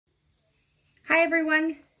Hi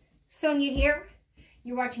everyone, Sonia here.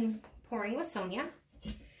 You're watching Pouring with Sonia.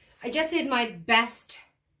 I just did my best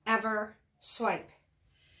ever swipe.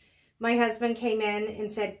 My husband came in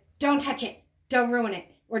and said, don't touch it, don't ruin it,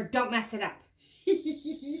 or don't mess it up.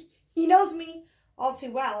 He knows me all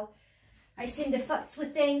too well. I tend to futz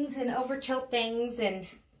with things and over tilt things and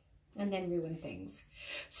then ruin things.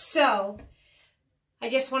 So I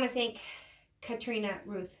just want to thank Katrina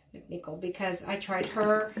Ruth McNichol because I tried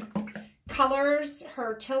her colors,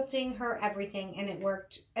 her tilting, her everything, and it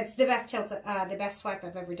worked. It's the best tilt, the best swipe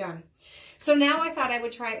I've ever done. So now I thought I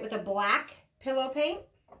would try it with a black pillow paint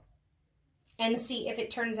and see if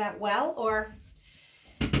it turns out well or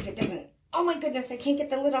if it doesn't. Oh my goodness, I can't get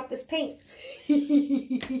the lid off this paint.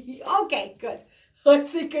 Okay, good. I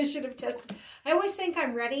think I should have tested. I always think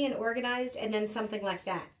I'm ready and organized and then something like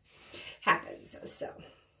that happens. So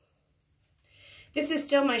this is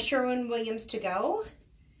still my Sherwin Williams to go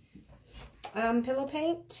pillow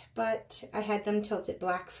paint, but I had them tilt it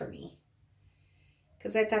black for me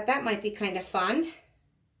because I thought that might be kind of fun.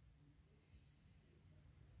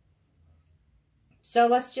 So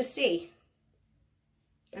let's just see.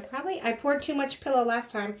 I poured too much pillow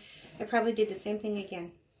last time. I probably did the same thing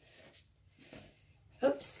again.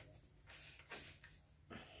 Oops.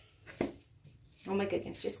 Oh my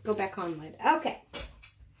goodness, just go back on lid. Okay.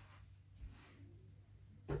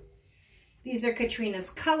 These are Katrina's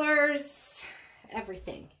colors,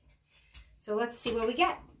 everything. So let's see what we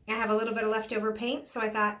get. I have a little bit of leftover paint, so I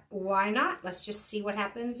thought, why not? Let's just see what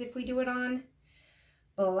happens if we do it on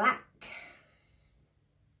black.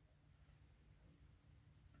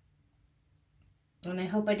 And I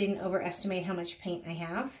hope I didn't overestimate how much paint I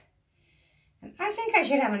have. And I think I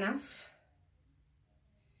should have enough.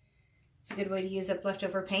 It's a good way to use up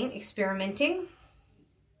leftover paint, experimenting.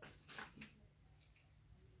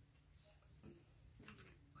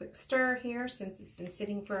 Quick stir here since it's been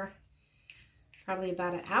sitting for probably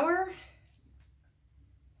about an hour.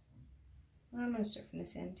 I'm going to start from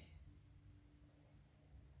this end.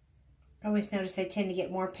 I always notice I tend to get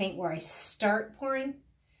more paint where I start pouring.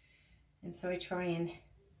 And so I try and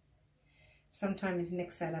sometimes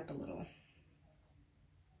mix that up a little.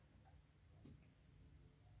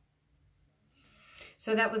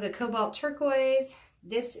 So that was a Cobalt turquoise.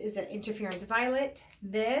 This is an interference violet.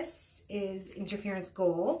 This is interference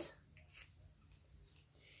gold.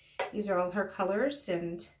 These are all her colors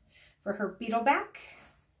and for her Beetle back.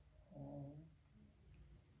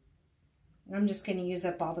 I'm just going to use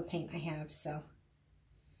up all the paint I have, so.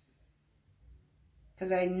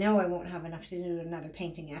 Because I know I won't have enough to do another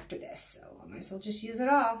painting after this, so I might as well just use it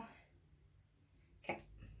all. Okay.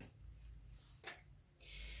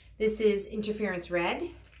 This is interference red.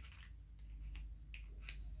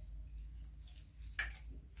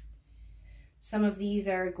 Some of these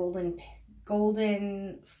are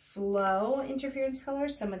golden flow interference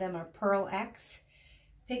colors. Some of them are Pearl X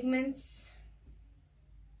pigments.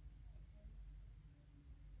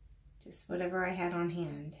 Just whatever I had on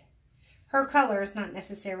hand. Her color is not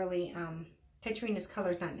necessarily, Katrina's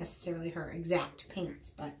color is not necessarily her exact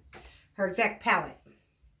paints, but her exact palette.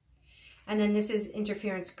 And then this is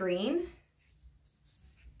interference green.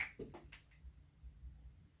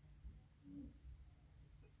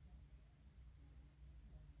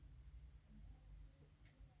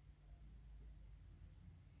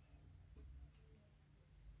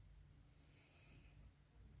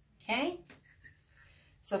 Okay,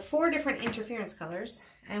 so 4 different interference colors,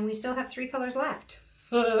 and we still have 3 colors left.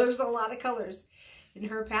 There's a lot of colors in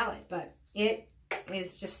her palette, but it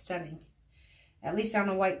is just stunning. At least on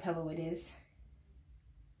a white pillow it is.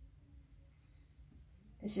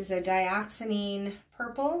 This is a dioxazine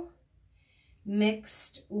purple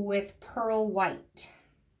mixed with pearl white.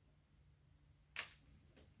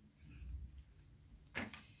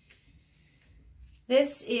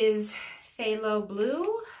 This is phthalo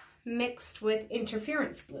blue mixed with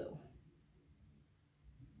interference blue.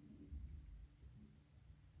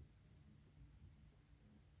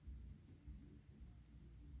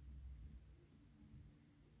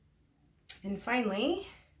 And finally,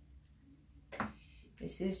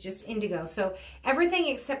 this is just indigo. So everything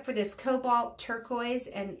except for this cobalt turquoise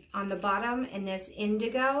and on the bottom and this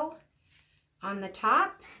indigo on the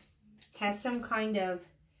top has some kind of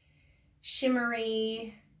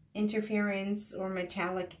shimmery interference or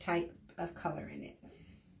metallic type of color in it.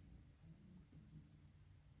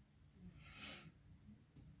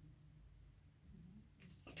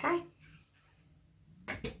 Okay.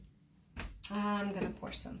 I'm going to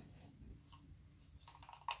pour some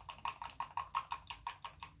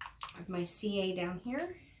of my CA down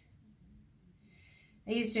here.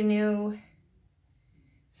 I used a new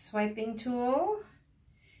swiping tool.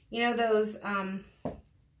 You know those,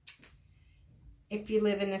 if you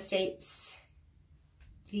live in the States,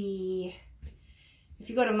 if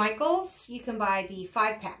you go to Michael's, you can buy the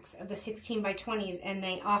 5-packs of the 16 by 20s, and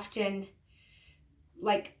they often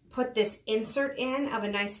like put this insert in of a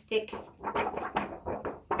nice thick, you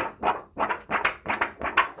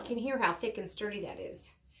can hear how thick and sturdy that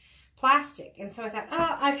is, plastic. And so I thought,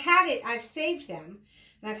 oh, I've had it, I've saved them,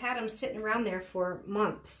 and I've had them sitting around there for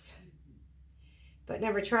months, but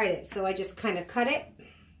never tried it. So I just kind of cut it,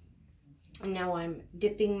 and now I'm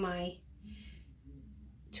dipping my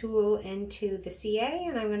tool into the CA,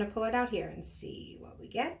 and I'm going to pull it out here and see what we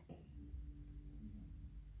get.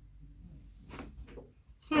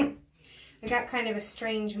 I got kind of a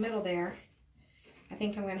strange middle there. I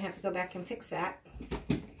think I'm going to have to go back and fix that,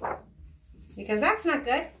 because that's not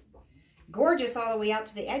good. Gorgeous all the way out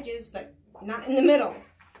to the edges, but not in the middle.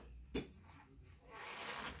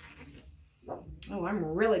 Oh, I'm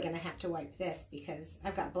really going to have to wipe this because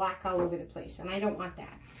I've got black all over the place, and I don't want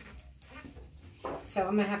that. So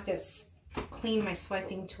I'm going to have to clean my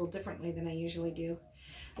swiping tool differently than I usually do.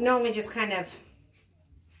 I normally just kind of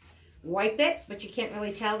wipe it, but you can't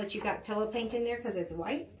really tell that you got pillow paint in there because it's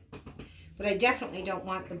white. But I definitely don't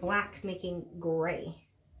want the black making gray.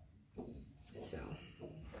 So,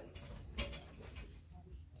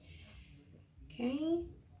 okay.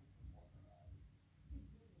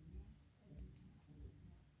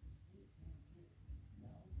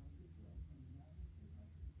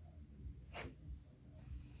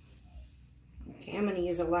 Okay, I'm going to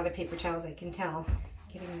use a lot of paper towels, I can tell,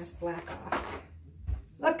 getting this black off.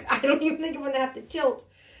 Look, I don't even think I'm going to have to tilt.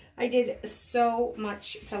 I did so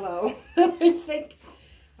much pillow. I'm going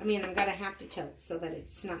to have to tilt so that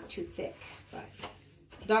it's not too thick, but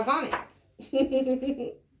doggone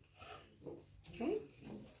it. Okay,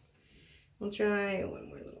 we'll try one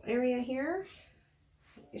more little area here.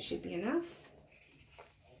 This should be enough.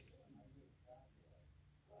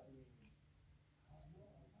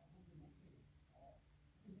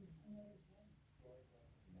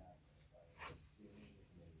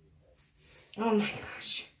 Oh my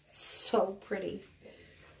gosh, it's so pretty.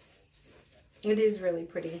 It is really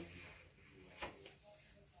pretty.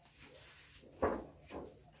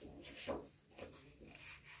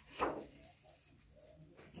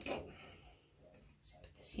 Okay, let's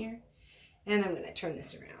put this here, and I'm going to turn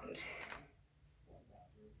this around.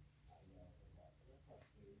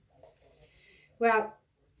 Well,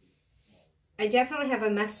 I definitely have a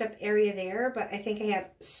messed up area there, but I think I have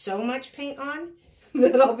so much paint on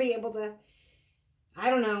that I'll be able to, I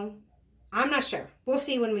don't know. I'm not sure. We'll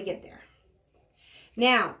see when we get there.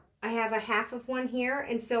 Now, I have a half of one here,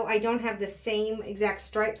 and so I don't have the same exact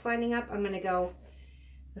stripes lining up. I'm going to go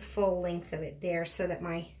the full length of it there so that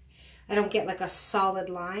I don't get like a solid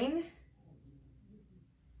line.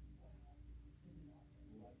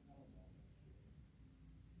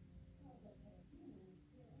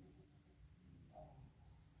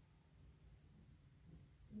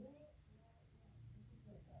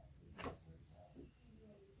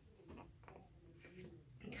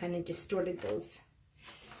 Kind of distorted those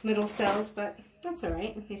middle cells, but that's all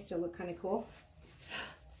right. They still look kind of cool.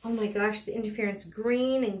 Oh my gosh, the interference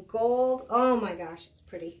green and gold. Oh my gosh, it's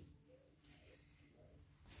pretty.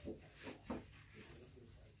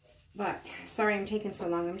 But sorry I'm taking so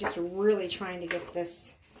long. I'm just really trying to get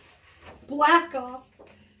this black off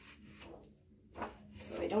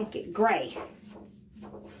so I don't get gray.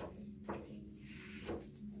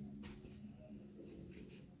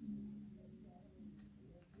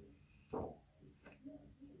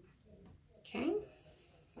 Okay, come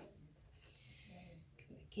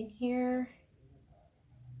back in here,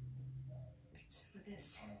 get some of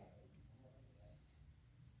this.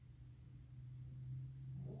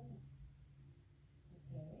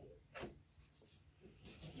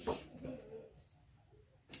 Let's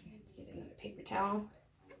get another paper towel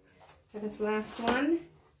for this last one,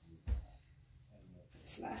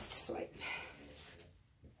 this last swipe.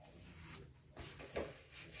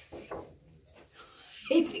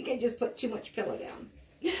 I think I just put too much pillow down.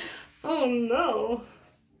 Oh no.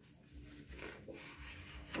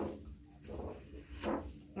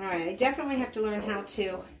 Alright, I definitely have to learn how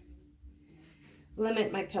to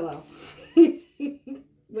limit my pillow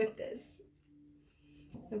with this.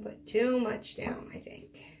 I put too much down, I think.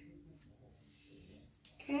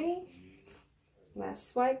 Okay. Last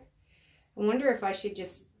swipe. I wonder if I should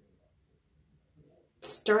just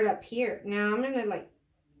start up here. Now I'm going to like,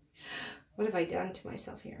 what have I done to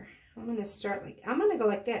myself here? I'm going to start like, I'm going to go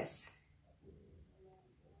like this.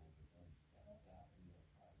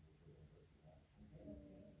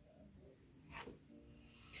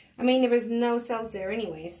 I mean, there was no cells there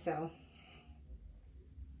anyway, so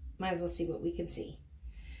might as well see what we can see.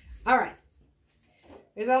 All right.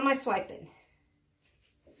 There's all my swiping.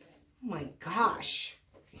 Oh my gosh.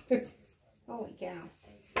 Holy cow.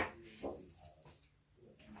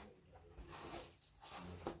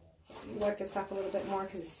 Wipe this off a little bit more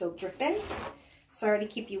because it's still dripping. Sorry to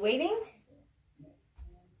keep you waiting.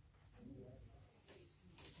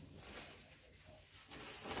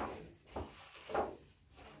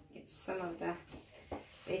 Get some of the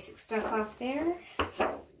basic stuff off there.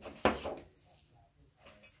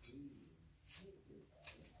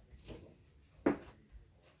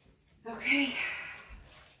 Okay.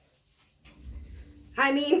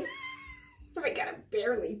 I mean, I gotta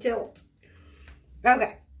barely tilt.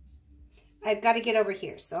 Okay. I've got to get over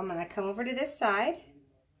here. So I'm going to come over to this side.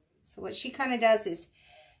 So what she kind of does is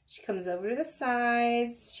she comes over to the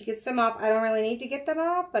sides. She gets them off. I don't really need to get them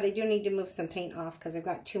off, but I do need to move some paint off because I've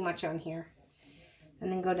got too much on here.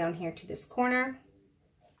 And then go down here to this corner.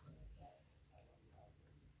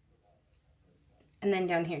 And then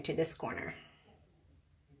down here to this corner.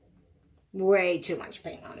 Way too much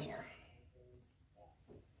paint on here.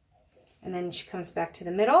 And then she comes back to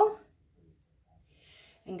the middle.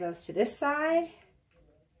 And goes to this side.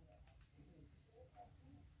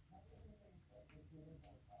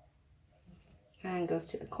 And goes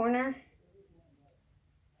to the corner.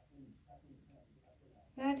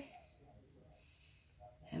 Good.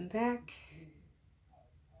 And back.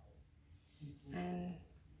 And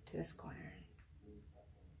to this corner.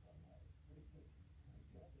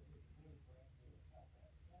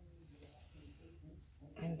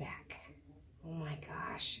 And back. Oh my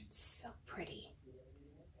gosh, it's so pretty.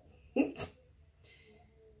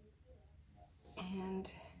 And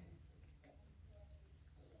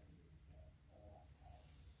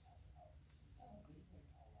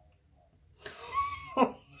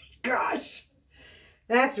oh my gosh,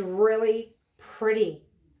 that's really pretty.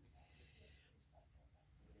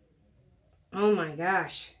 Oh my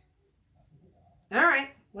gosh. All right,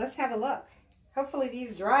 let's have a look. Hopefully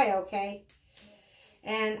these dry okay.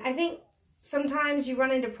 And I think sometimes you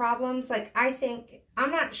run into problems. Like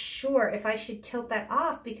I'm not sure if I should tilt that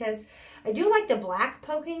off because I do like the black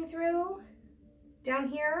poking through down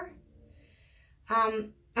here.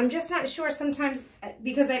 I'm just not sure sometimes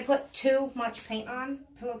because I put too much paint on,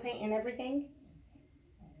 pillow paint and everything,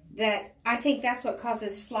 that I think that's what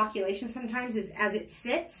causes flocculation sometimes is as it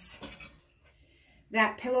sits,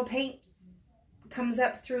 that pillow paint comes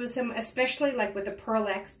up through some, especially like with the Pearl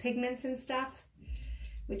X pigments and stuff,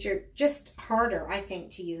 which are just harder, I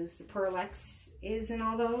think, to use. The Pearl X is in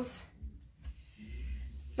all those.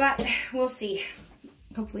 But we'll see.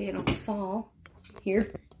 Hopefully I don't fall here.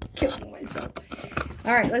 Killing myself.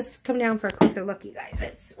 All right, let's come down for a closer look, you guys.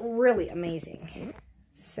 It's really amazing.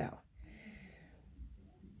 So,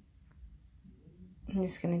 I'm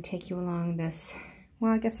just going to take you along this.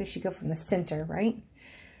 Well, I guess I should go from the center, right?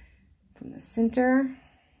 From the center.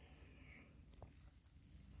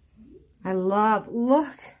 I love,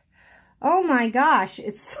 look, oh my gosh,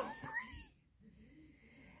 it's so pretty.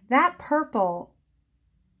 That purple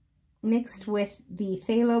mixed with the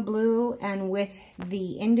phthalo blue and with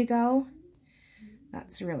the indigo,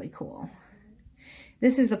 that's really cool.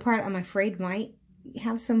 This is the part I'm afraid might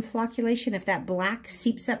have some flocculation if that black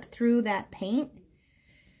seeps up through that paint.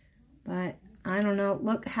 But I don't know,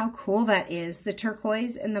 look how cool that is. The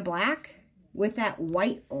turquoise and the black with that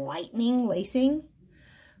white lightning lacing.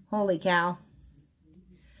 Holy cow.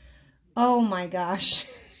 Oh my gosh.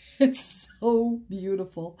 It's so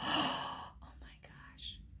beautiful. Oh my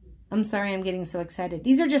gosh. I'm sorry I'm getting so excited.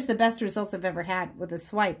 These are just the best results I've ever had with a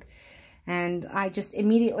swipe. And I just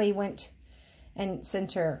immediately went and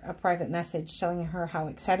sent her a private message telling her how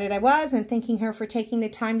excited I was and thanking her for taking the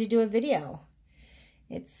time to do a video.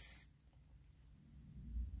 It's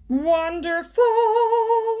wonderful.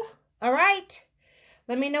 All right.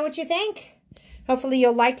 Let me know what you think. Hopefully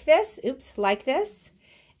you'll like this. Oops, like this.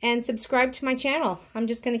 And subscribe to my channel. I'm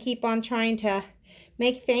just going to keep on trying to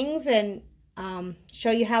make things and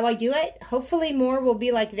show you how I do it. Hopefully more will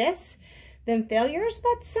be like this than failures,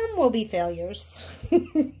 but some will be failures.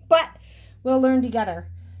 But we'll learn together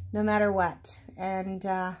no matter what. And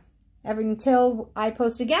until I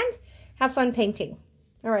post again, have fun painting.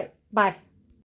 All right, bye.